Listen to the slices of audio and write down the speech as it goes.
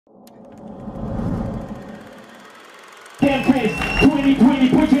Fest 2020.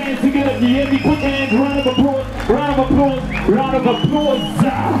 Put your hands together. You hear me? Put your hands. Round of applause. Round of applause. Round of applause.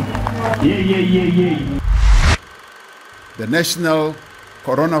 Yeah. The National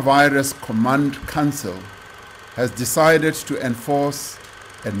Coronavirus Command Council has decided to enforce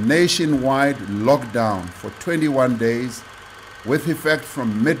a nationwide lockdown for 21 days with effect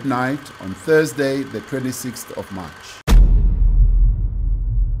from midnight on Thursday, the 26th of March.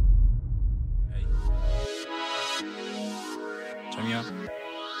 Hey. Turn me on.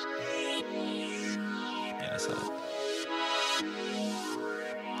 Yeah, that's all.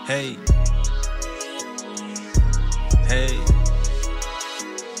 Hey. Hey.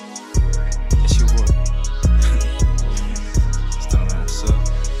 It's your boy. What's up?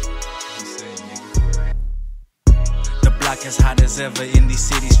 The block as hot as ever in these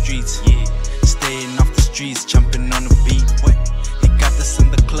city streets. Yeah. Staying off the streets, jumping on the beat. What? He got this in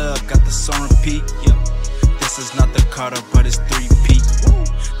the club, got this on repeat. Yeah. This is not the Carter, but it's 3P. Woo.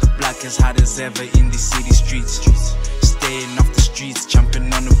 The block as hot as ever in these city streets. Staying off the streets,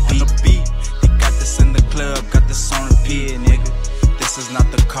 jumping on the beat. He got this in the club, got this on repeat, nigga. This is not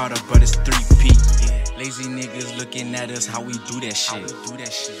the Carter, but it's 3P. Yeah. Lazy niggas looking at us, how we do that shit.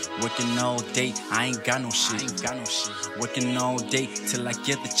 Working all day, I ain't got no shit. Working all day till I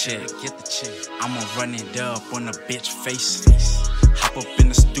get the check. I'ma run it up on a bitch face. Hop up in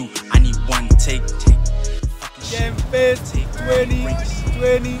the stoop, I need one take. Game Fest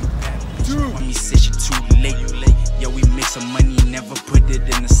 2022. Me say she too late. Yo, we make some money, never put it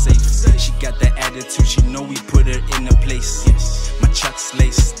in the safe. She got that attitude, she know we put her in a place. My chucks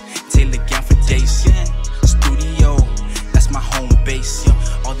laced, Taylor gown for days. Studio, that's my home base.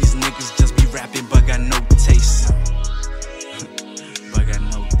 All these niggas just be rapping, but got no taste.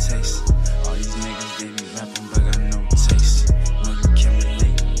 All these niggas, they be rapping, but got no taste. No, you can't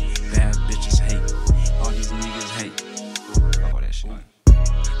relate. Bad bitches hate. All these niggas hate. Fuck all that shit.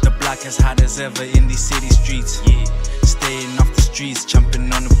 The block as hot as ever in these city streets. Yeah. Staying off the streets,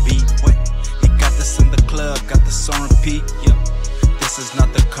 jumping on the beat. What? He got this in the club, got this on repeat. Yeah. This is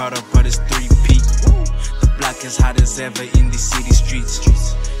not the Carter, but it's 3P. Woo. The block as hot as ever in these city streets.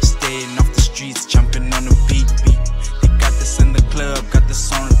 Staying off the streets, jumping on the beat. He got this in the club, got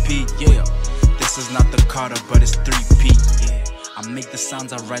this on repeat. Yeah. This is not the Carter, but it's 3P. Yeah. I make the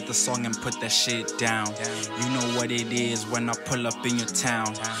sounds, I write the song and put that shit down. You know what it is when I pull up in your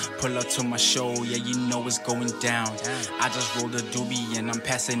town. Pull up to my show, yeah, you know it's going down. I just rolled a doobie and I'm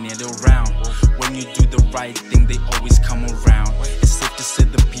passing it around. When you do the right thing, they always come around. It's safe to say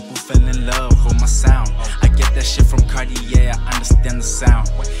the people fell in love with my sound. I get that shit from Cartier, I understand the sound.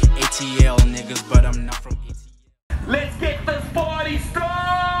 ATL niggas, but I'm not from ATL. Let's get this party started.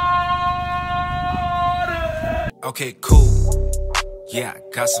 Okay, cool. Yeah, I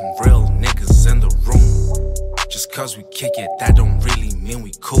got some real niggas in the room. Just cause we kick it, that don't really mean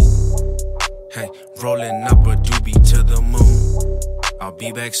we cool. Hey, rolling up a doobie to the moon. I'll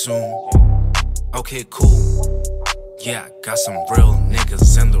be back soon. Okay, cool. Yeah, I got some real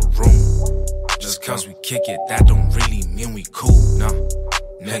niggas in the room. Just cause we kick it, that don't really mean we cool. No,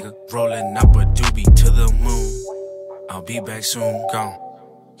 nigga, rolling up a doobie to the moon. I'll be back soon, gone.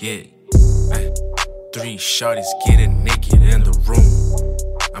 Yeah, hey. 3 shorties getting naked in the room.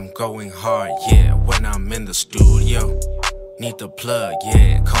 I'm going hard, yeah, when I'm in the studio. Need the plug,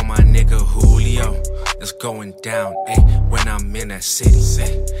 yeah, call my nigga Julio. It's going down, ayy, when I'm in that city,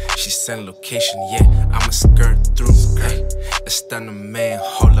 ayy. She sent location, yeah, I'ma skirt through, ayy. It's stunning, man,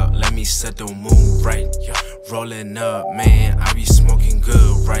 hold up, let me set the mood right. Rolling up, man, I be smoking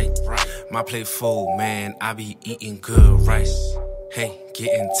good, right? My plate full, man, I be eating good rice. Hey,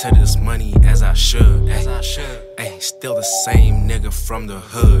 getting to this money as I should. Hey, still the same nigga from the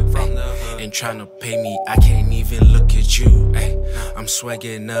hood. Ain't tryna pay me, I can't even look at you. Hey, I'm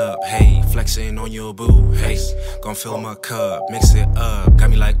swagging up, hey, flexing on your boo. Hey, gon' fill my cup, mix it up, got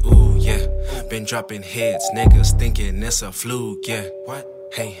me like ooh, yeah. Been dropping hits, niggas thinking it's a fluke, yeah. What?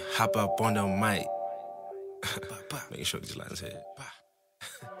 Hey, hop up on the mic. Making sure these lines hit.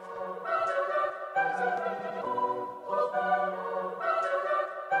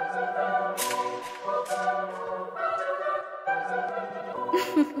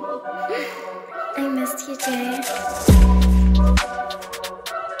 I missed you, Jay.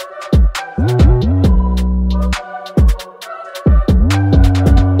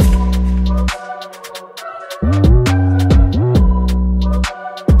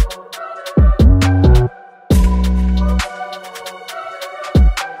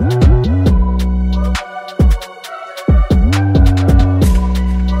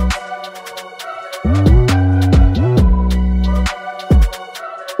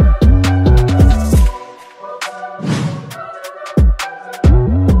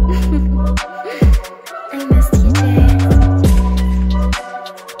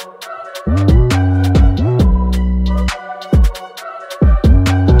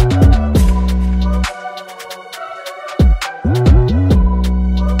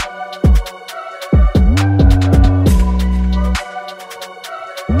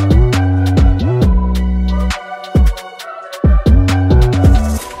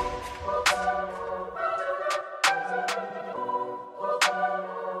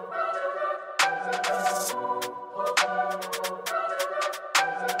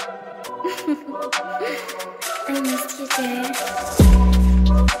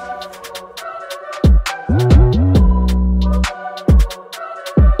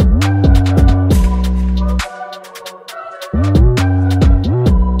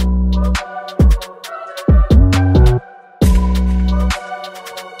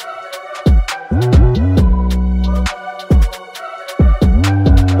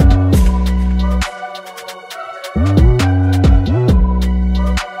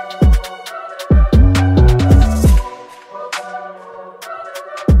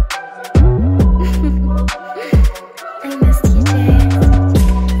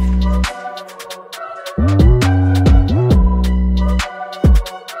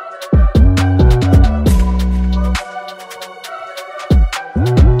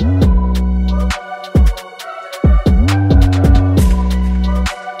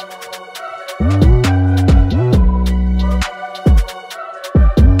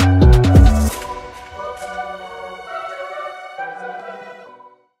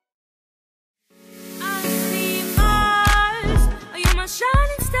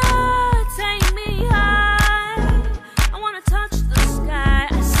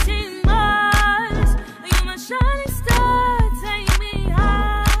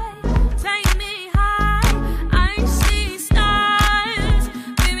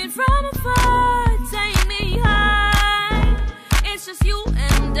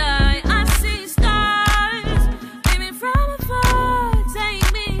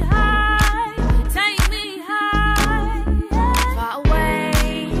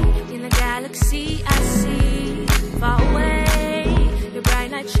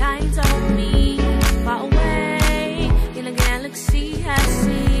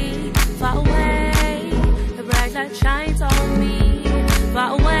 far away. The bright light shines on me.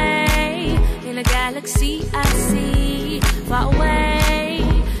 Far away, in a galaxy I see. Far away,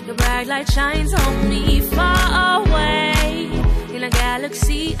 the bright light shines on me. Far away, in a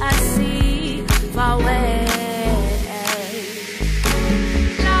galaxy I see. Far away.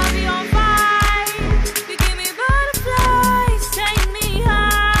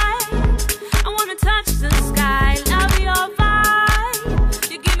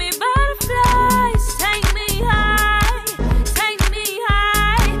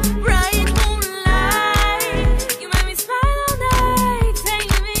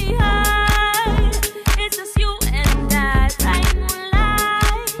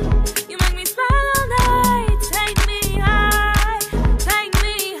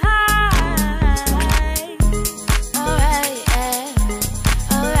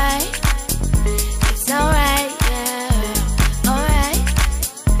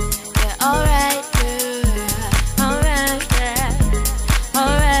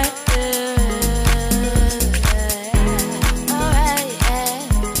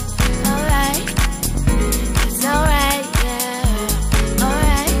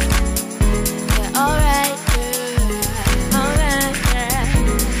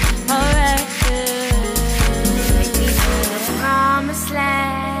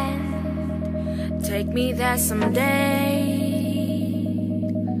 Someday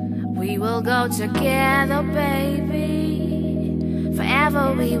we will go together, baby.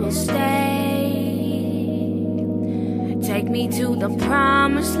 Forever we will stay. Take me to the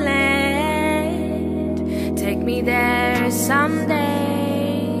promised land. Take me there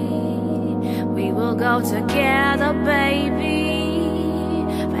someday. We will go together, baby.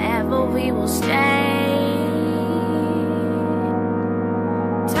 Forever we will stay.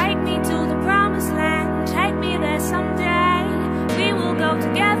 Take me to the promised land. Take me there someday. We will go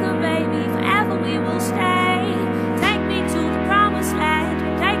together, baby. Forever we will stay. Take me to the promised land.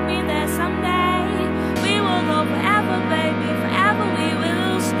 Take me there someday. We will go forever, baby. Forever we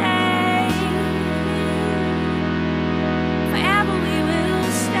will stay. Forever we will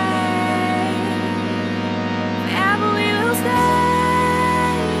stay. Forever we will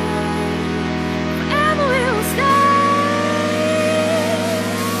stay. Forever we will stay.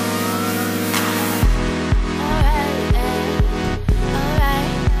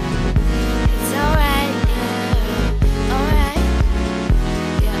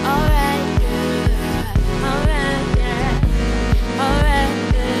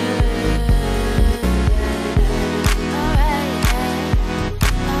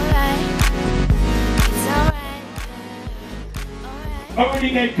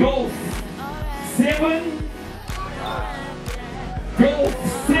 Opening at Golf 7.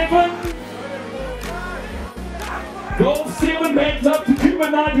 Golf 7. Golf 7, hands up to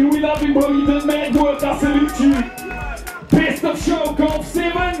Kumanagi. We love him, bro. He does mad work. I salute you. Best of show, Golf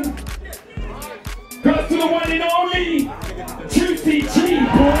 7. Goes to the one and only Juicy G,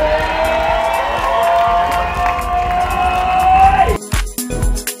 boy.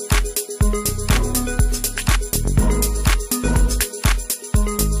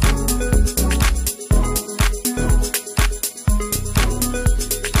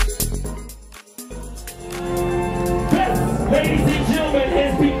 Ladies and gentlemen,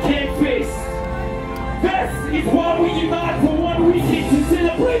 has been canvas. This is why we unite for 1 weekend to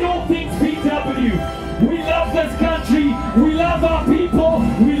celebrate all things VW. We love this country, we love our people,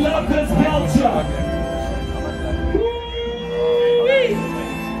 we love this culture.